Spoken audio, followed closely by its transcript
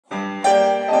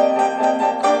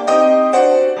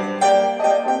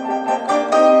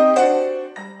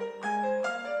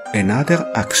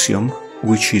Another axiom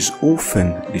which is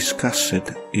often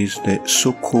discussed is the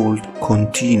so-called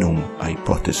Continuum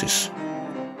Hypothesis.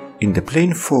 In the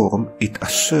plain form, it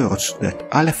asserts that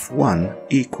Aleph1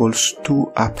 equals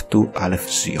 2 up to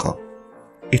Aleph0.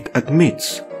 It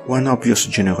admits one obvious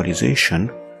generalization,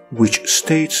 which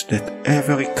states that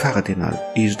every cardinal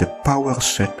is the power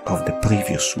set of the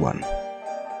previous one.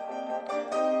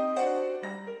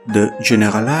 The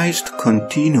generalized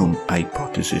continuum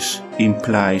hypothesis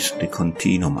implies the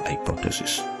continuum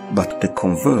hypothesis, but the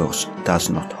converse does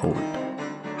not hold.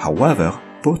 However,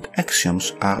 both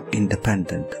axioms are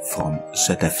independent from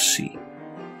ZFC.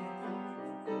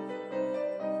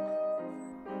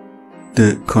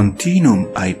 The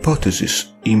continuum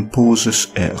hypothesis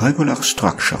imposes a regular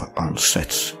structure on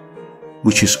sets,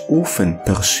 which is often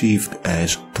perceived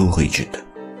as too rigid.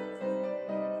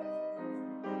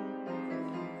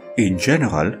 In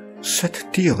general, set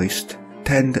theorists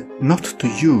tend not to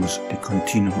use the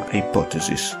continuum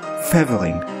hypothesis,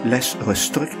 favoring less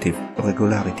restrictive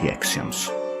regularity axioms.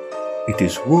 It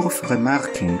is worth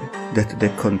remarking that the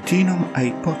continuum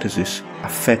hypothesis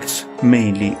affects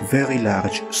mainly very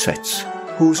large sets,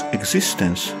 whose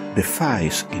existence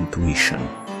defies intuition.